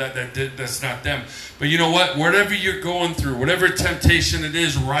handle that. That's not them. But you know what? Whatever you're going through, whatever temptation it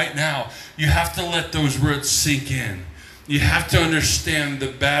is right now, you have to let those roots sink in. You have to understand the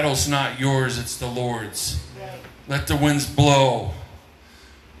battle's not yours, it's the Lord's. Let the winds blow.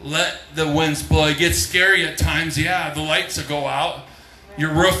 Let the winds blow. It gets scary at times. Yeah, the lights will go out.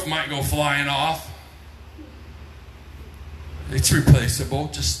 Your roof might go flying off. It's replaceable.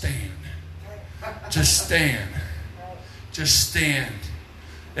 Just stand. Just stand. Just stand.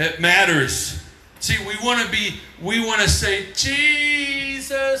 It matters. See, we want to say,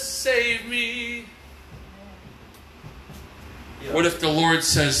 Jesus, save me. What if the Lord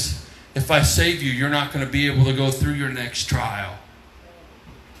says, if I save you, you're not going to be able to go through your next trial?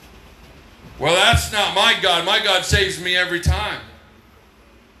 Well, that's not my God. My God saves me every time.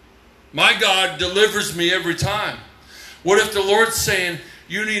 My God delivers me every time. What if the Lord's saying,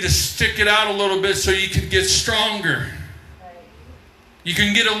 you need to stick it out a little bit so you can get stronger? You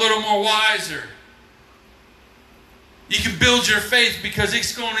can get a little more wiser. You can build your faith, because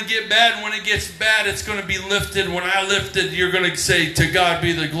it's going to get bad. When it gets bad, it's going to be lifted. When I lift it, you're going to say, to God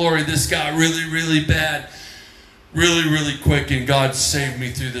be the glory. This got really, really bad, really, really quick, and God saved me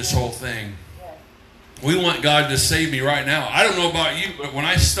through this whole thing. We want God to save me right now. I don't know about you, but when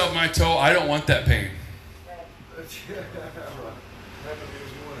I stub my toe, I don't want that pain.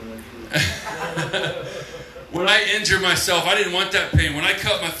 When I injure myself, I didn't want that pain. When I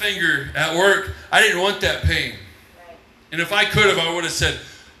cut my finger at work, I didn't want that pain. And if I could have, I would have said,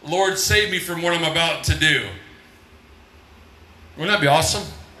 Lord, save me from what I'm about to do. Wouldn't that be awesome?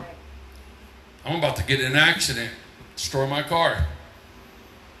 I'm about to get in an accident, destroy my car.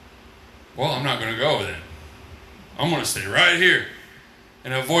 Well, I'm not going to go then. I'm going to stay right here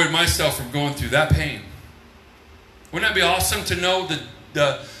and avoid myself from going through that pain. Wouldn't that be awesome to know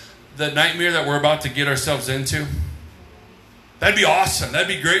the nightmare that we're about to get ourselves into? That'd be awesome. That'd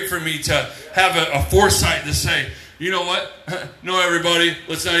be great for me to have a foresight to say, you know what? No, everybody,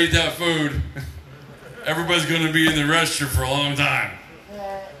 let's not eat that food. Everybody's going to be in the restroom for a long time.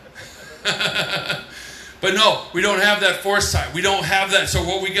 But no, we don't have that foresight. We don't have that. So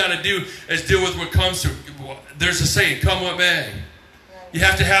what we got to do is deal with what comes to. There's a saying, come what may. You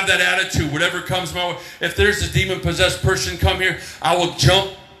have to have that attitude, whatever comes my way. If there's a demon-possessed person come here, I will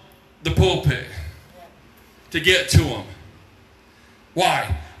jump the pulpit to get to them.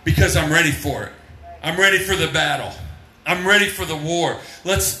 Why? Because I'm ready for it. I'm ready for the battle. I'm ready for the war.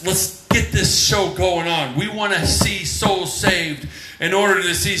 Let's get this show going on. We want to see souls saved. In order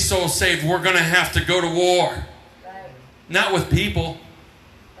to see souls saved, we're going to have to go to war. Not with people.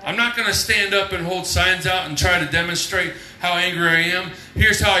 I'm not going to stand up and hold signs out and try to demonstrate how angry I am.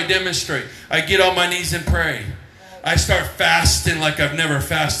 Here's how I demonstrate. I get on my knees and pray. I start fasting like I've never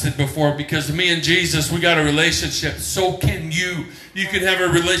fasted before, because me and Jesus, we got a relationship. So can you. You can have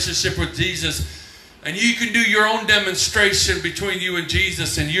a relationship with Jesus. And you can do your own demonstration between you and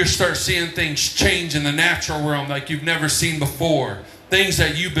Jesus, and you start seeing things change in the natural realm like you've never seen before. Things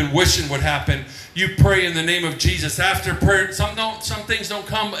that you've been wishing would happen. You pray in the name of Jesus. After prayer, some things don't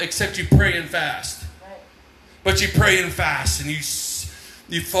come except you pray and fast. But you pray and fast, and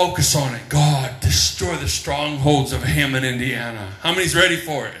you focus on it. God, destroy the strongholds of Hammond, Indiana. How many's ready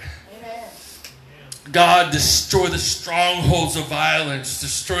for it? God, destroy the strongholds of violence.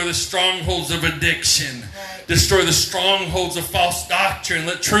 Destroy the strongholds of addiction. Destroy the strongholds of false doctrine.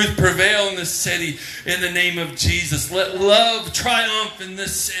 Let truth prevail in this city in the name of Jesus. Let love triumph in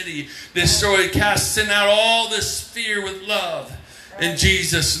this city. Destroy, casting out all this fear with love in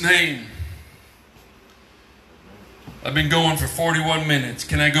Jesus' name. I've been going for 41 minutes.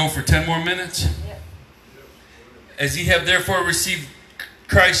 Can I go for 10 more minutes? As ye have therefore received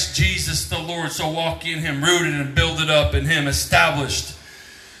Christ Jesus the Lord, so walk ye in him, rooted and builded up in him, established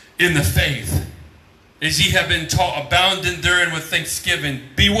in the faith. As ye have been taught, abounding therein with thanksgiving.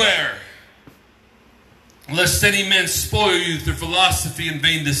 Beware, lest any man spoil you through philosophy and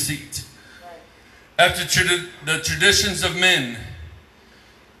vain deceit, after the traditions of men,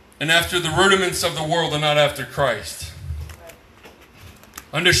 and after the rudiments of the world, and not after Christ.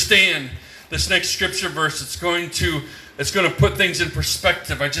 Understand this next scripture verse. It's going to put things in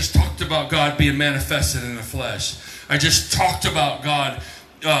perspective. I just talked about God being manifested in the flesh. I just talked about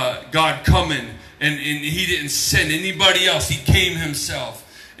God coming, and he didn't send anybody else. He came himself.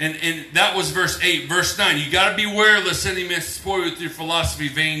 And that was verse 8. Verse 9, you got to beware lest any man spoil you through philosophy,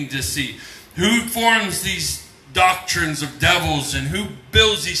 vain deceit. Who forms these doctrines of devils, and who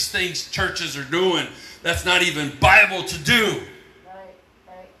builds these things churches are doing? That's not even Bible to do.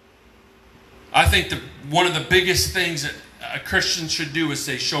 I think one of the biggest things that a Christian should do is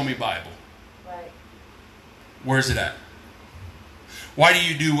say, show me Bible. Right. Where's it at? Why do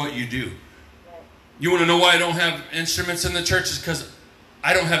you do what you do? Right. You want to know why I don't have instruments in the church? It's because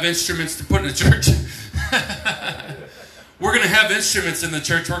I don't have instruments to put in the church. We're going to have instruments in the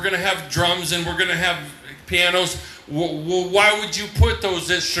church. We're going to have drums, and we're going to have pianos. Well, why would you put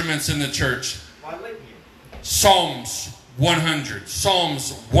those instruments in the church? Why live here? Psalms 100.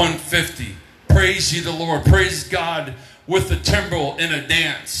 Psalms 150. Praise ye the Lord. Praise God with the timbrel in a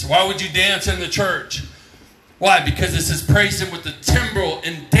dance. Why would you dance in the church? Why? Because it says praise him with the timbrel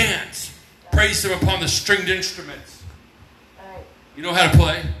and dance. Praise him upon the stringed instruments. You know how to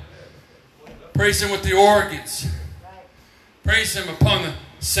play? Praise him with the organs. Praise him upon the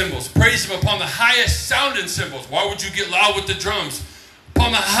cymbals. Praise him upon the highest sounding cymbals. Why would you get loud with the drums?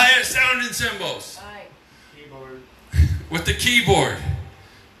 Upon the highest sounding cymbals. Keyboard. With the keyboard.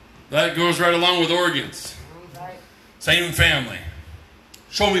 That goes right along with organs. Same family.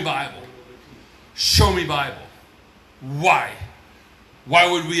 Show me Bible. Show me Bible. Why? Why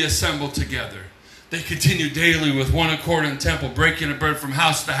would we assemble together? They continue daily with one accord in the temple, breaking the bread from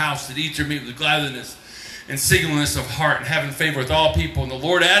house to house, that eat their meat with gladness and singleness of heart, and having favor with all people. And the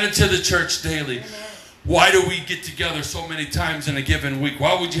Lord added to the church daily. Amen. Why do we get together so many times in a given week?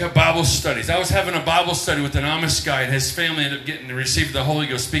 Why would you have Bible studies? I was having a Bible study with an Amish guy, and his family ended up getting to receive the Holy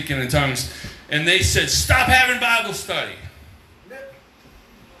Ghost, speaking in tongues. And they said, stop having Bible study.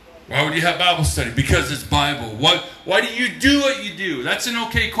 Why would you have Bible study? Because it's Bible. Why do you do what you do? That's an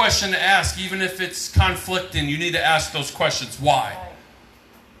okay question to ask, even if it's conflicting. You need to ask those questions. Why?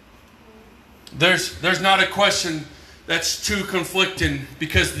 There's not a question that's too conflicting,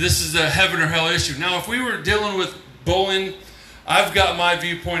 because this is a heaven or hell issue. Now, if we were dealing with bowling, I've got my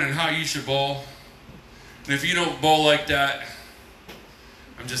viewpoint on how you should bowl. And if you don't bowl like that,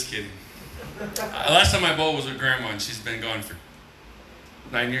 I'm just kidding. Last time I bowled was with Grandma, and she's been gone for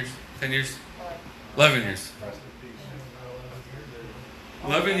 9 years, 10 years, 11 years.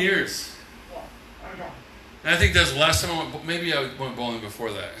 11 years. And I think that's the last time I went. Maybe I went bowling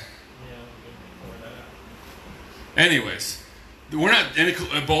before that. Anyways, we're not in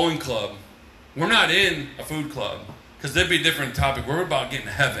a bowling club. We're not in a food club, because that'd be a different topic. We're about getting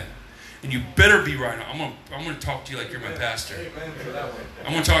to heaven. And you better be right. I'm gonna talk to you like you're my pastor. Amen for that one.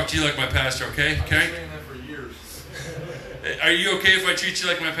 I'm gonna talk to you like my pastor, okay? I've been Okay? saying that for years. Are you okay if I treat you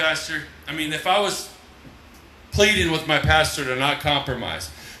like my pastor? I mean, if I was pleading with my pastor to not compromise,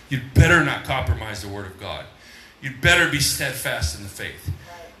 you'd better not compromise the Word of God. You'd better be steadfast in the faith.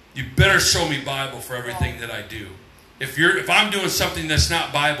 You better show me Bible for everything that I do. If I'm doing something that's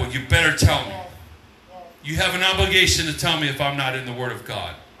not Bible, you better tell me. You have an obligation to tell me if I'm not in the Word of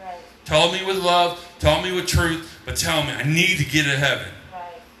God. Tell me with love, tell me with truth, but tell me I need to get to heaven.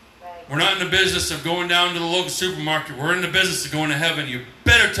 We're not in the business of going down to the local supermarket. We're in the business of going to heaven. You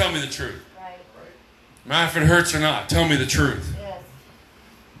better tell me the truth. No matter if it hurts or not, tell me the truth.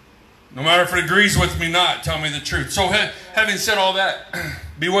 No matter if it agrees with me or not, tell me the truth. So having said all that,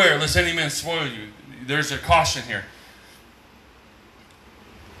 beware lest any man spoil you. There's a caution here.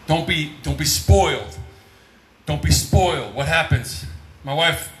 Don't be spoiled. Don't be spoiled. What happens? My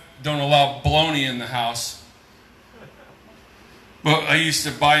wife don't allow bologna in the house. But I used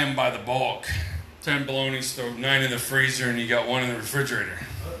to buy them by the bulk. 10 bolognas, throw 9 in the freezer, and you got 1 in the refrigerator.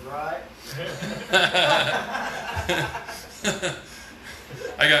 Right.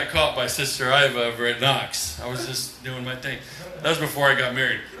 I got caught by Sister Iva over at Knox. I was just doing my thing. That was before I got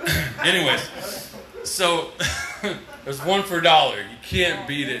married. Anyways, so there's 1 for $1. You can't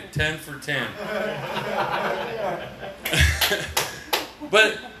beat it. 10 for 10.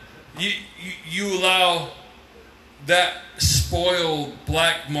 But you allow that spoiled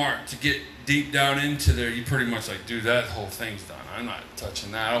black mark to get deep down into there. You pretty much like, dude, that whole thing's done. I'm not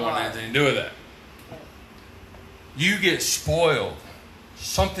touching that. I don't want anything to do with that. You get spoiled.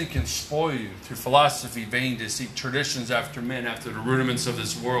 Something can spoil you through philosophy, vain deceit, traditions after men, after the rudiments of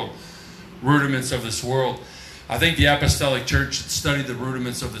this world. Rudiments of this world. I think the apostolic church should study the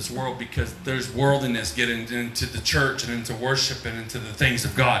rudiments of this world, because there's worldliness getting into the church and into worship and into the things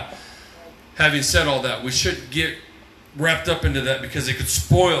of God. Having said all that, we shouldn't get wrapped up into that, because it could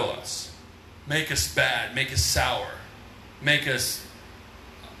spoil us, make us bad, make us sour, make us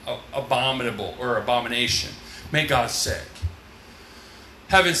abominable or abomination, make God sick.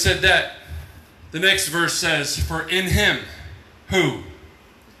 Having said that, the next verse says, for in him, who?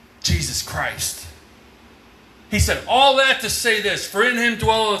 Jesus Christ. He said all that to say this, for in him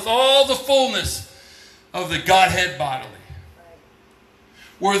dwelleth all the fullness of the Godhead bodily.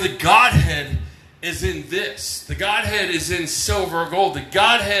 Where the Godhead is in this. The Godhead is in silver or gold. The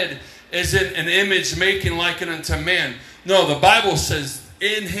Godhead is in an image making like it unto man. No, the Bible says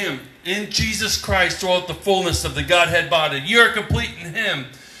in him, in Jesus Christ dwelleth the fullness of the Godhead body. You are complete in him,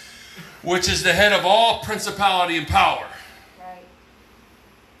 which is the head of all principality and power.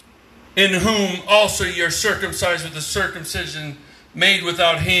 In whom also ye are circumcised with the circumcision made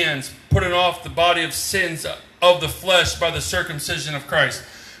without hands, putting off the body of sins of the flesh by the circumcision of Christ.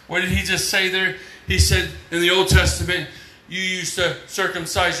 What did he just say there? He said in the Old Testament, you used to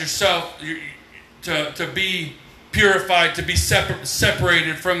circumcise yourself to be purified, to be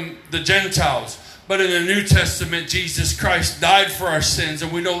separated from the Gentiles. But in the New Testament, Jesus Christ died for our sins,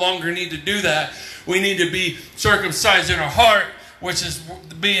 and we no longer need to do that. We need to be circumcised in our heart, which is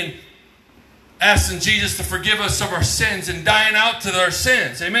asking Jesus to forgive us of our sins and dying out to our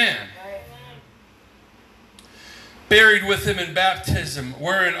sins. Amen. Buried with him in baptism,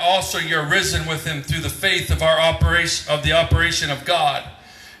 wherein also you are risen with him through the faith of the operation of God,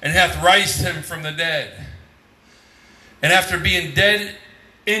 and hath raised him from the dead. And after being dead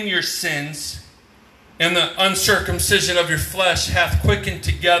in your sins, and the uncircumcision of your flesh, hath quickened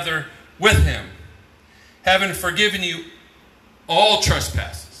together with him, having forgiven you all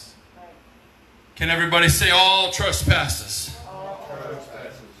trespasses. Can everybody say all trespasses? All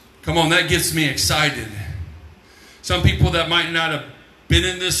trespasses. Come on, that gets me excited. Some people that might not have been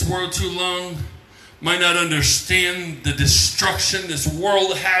in this world too long might not understand the destruction this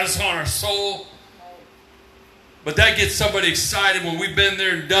world has on our soul. But that gets somebody excited when we've been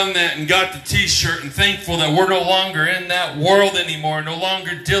there and done that and got the t-shirt and thankful that we're no longer in that world anymore, no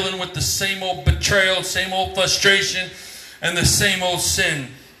longer dealing with the same old betrayal, same old frustration, and the same old sin.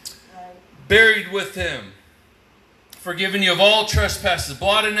 Buried with him, forgiving you of all trespasses,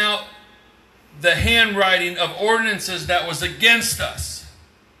 blotting out the handwriting of ordinances that was against us.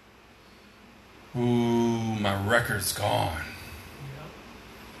 Ooh, my record's gone.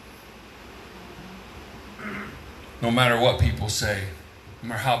 No matter what people say, no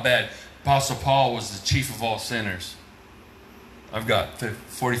matter how bad. Apostle Paul was the chief of all sinners. I've got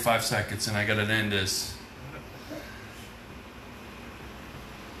 45 seconds and I got to end this.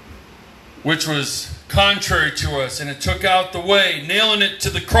 Which was contrary to us, and it took out the way, nailing it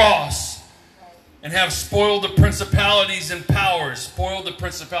to the cross. and have spoiled the principalities and powers. Spoiled the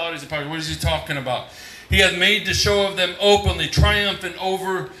principalities and powers. What is he talking about? He hath made to show of them openly, triumphant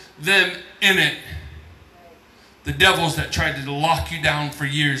over them in it. The devils that tried to lock you down for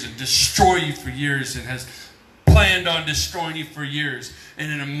years and destroy you for years and has planned on destroying you for years.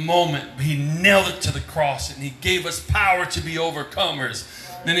 And in a moment, he nailed it to the cross and he gave us power to be overcomers.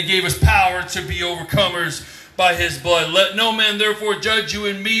 Then he gave us power to be overcomers by his blood. Let no man therefore judge you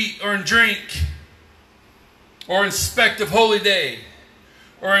in meat or in drink, or in spect of holy day,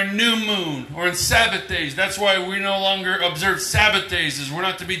 or in new moon, or in Sabbath days. That's why we no longer observe Sabbath days, is we're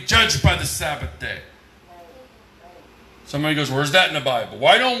not to be judged by the Sabbath day. Somebody goes, where's that in the Bible?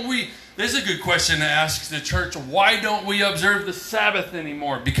 Why don't we? This is a good question to ask the church. Why don't we observe the Sabbath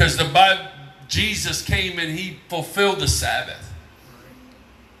anymore? Because the Bible, Jesus came and he fulfilled the Sabbath.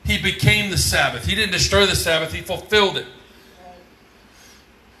 He became the Sabbath. He didn't destroy the Sabbath. He fulfilled it.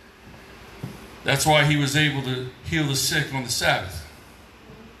 That's why he was able to heal the sick on the Sabbath.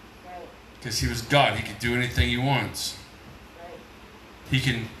 Because he was God. He could do anything he wants. He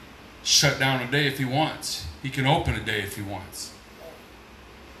can shut down a day if he wants. He can open a day if he wants.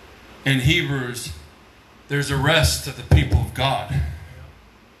 In Hebrews, there's a rest to the people of God.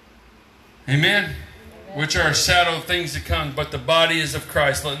 Amen? Which are a shadow of things to come, but the body is of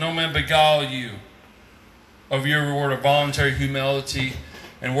Christ. Let no man beguile you of your reward of voluntary humility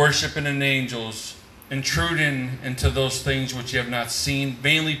and worshiping in angels, intruding into those things which you have not seen,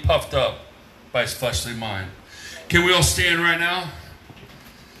 vainly puffed up by his fleshly mind. Can we all stand right now?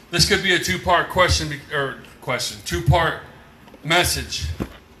 This could be a two-part two-part message.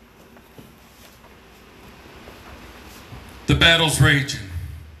 The battle's raging.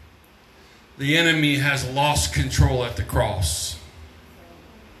 The enemy has lost control at the cross.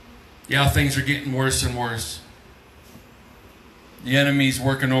 Yeah, things are getting worse and worse. The enemy's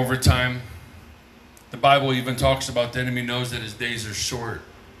working overtime. The Bible even talks about the enemy knows that his days are short.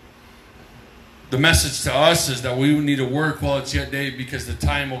 The message to us is that we need to work while it's yet day, because the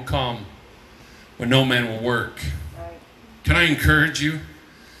time will come when no man will work. Right. Can I encourage you?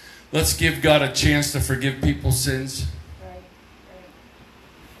 Let's give God a chance to forgive people's sins. Right. Right.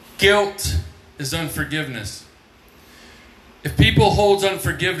 Guilt is unforgiveness. If people hold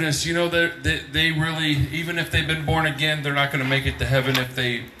unforgiveness, you know that they really, even if they've been born again, they're not going to make it to heaven if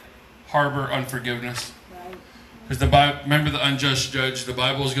they harbor unforgiveness. Because the Bible, remember the unjust judge, the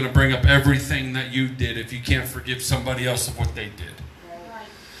Bible is going to bring up everything that you did if you can't forgive somebody else of what they did. Right.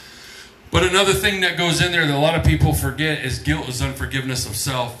 But another thing that goes in there that a lot of people forget is guilt is unforgiveness of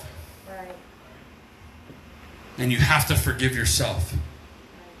self. Right. And you have to forgive yourself. Right.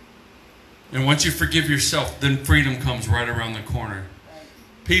 And once you forgive yourself, then freedom comes right around the corner.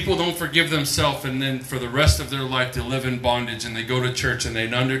 People don't forgive themselves, and then for the rest of their life they live in bondage, and they go to church and they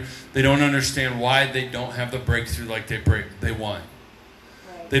don't understand why they don't have the breakthrough like they want.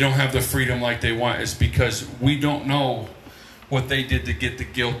 Right. They don't have the freedom like they want. It's because we don't know what they did to get the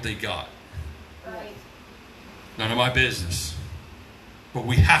guilt they got. Right. None of my business. But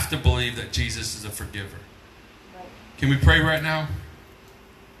we have to believe that Jesus is a forgiver. Right. Can we pray right now?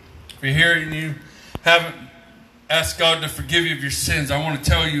 If you're here and you haven't ask God to forgive you of your sins, I want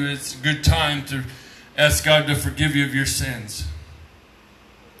to tell you it's a good time to ask God to forgive you of your sins.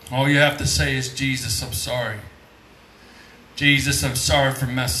 All you have to say is, Jesus, I'm sorry. Jesus, I'm sorry for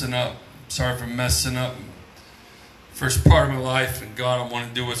messing up. I'm sorry for messing up first part of my life. And God, I want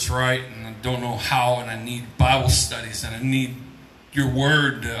to do what's right, and I don't know how, and I need Bible studies, and I need your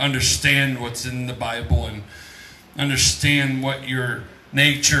word to understand what's in the Bible and understand what your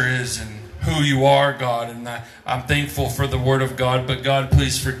nature is and who you are, God. And I'm thankful for the word of God, but God,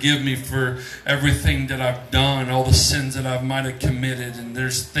 please forgive me for everything that I've done, all the sins that I might have committed. And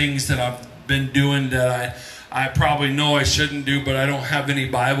there's things that I've been doing that I probably know I shouldn't do, but I don't have any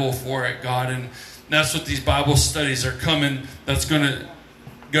Bible for it, God. And that's what these Bible studies are coming. That's going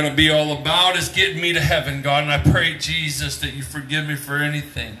to be all about, is getting me to heaven, God. And I pray, Jesus, that you forgive me for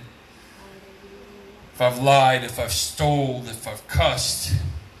anything. If I've lied, if I've stole, if I've cussed,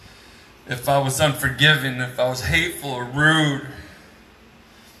 if I was unforgiving, if I was hateful or rude.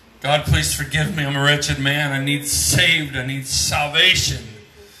 God, please forgive me. I'm a wretched man. I need saved. I need salvation.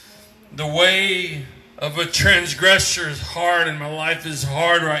 The way of a transgressor is hard, and my life is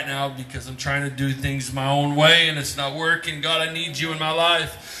hard right now because I'm trying to do things my own way and it's not working. God, I need you in my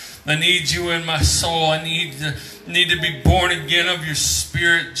life. I need you in my soul. I need to be born again of your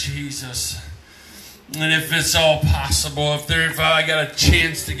Spirit, Jesus. And if it's all possible, if I got a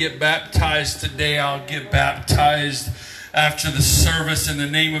chance to get baptized today, I'll get baptized after the service in the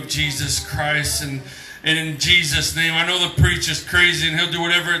name of Jesus Christ. And in Jesus' name, I know the preacher's crazy and he'll do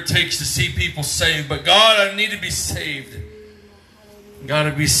whatever it takes to see people saved. But God, I need to be saved. I got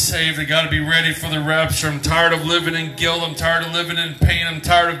to be saved. I got to be ready for the rapture. I'm tired of living in guilt. I'm tired of living in pain. I'm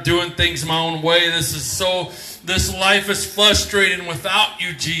tired of doing things my own way. This life is frustrating without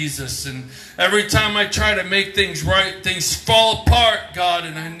you, Jesus. And every time I try to make things right, things fall apart, God.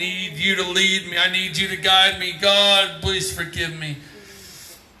 And I need you to lead me. I need you to guide me. God, please forgive me.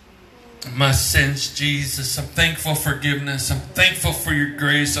 My sins, Jesus. I'm thankful for forgiveness. I'm thankful for your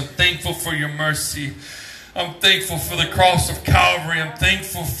grace. I'm thankful for your mercy. I'm thankful for the cross of Calvary. I'm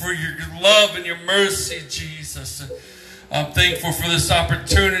thankful for your love and your mercy, Jesus. I'm thankful for this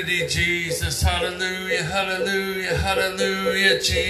opportunity, Jesus. Hallelujah, hallelujah, hallelujah, Jesus.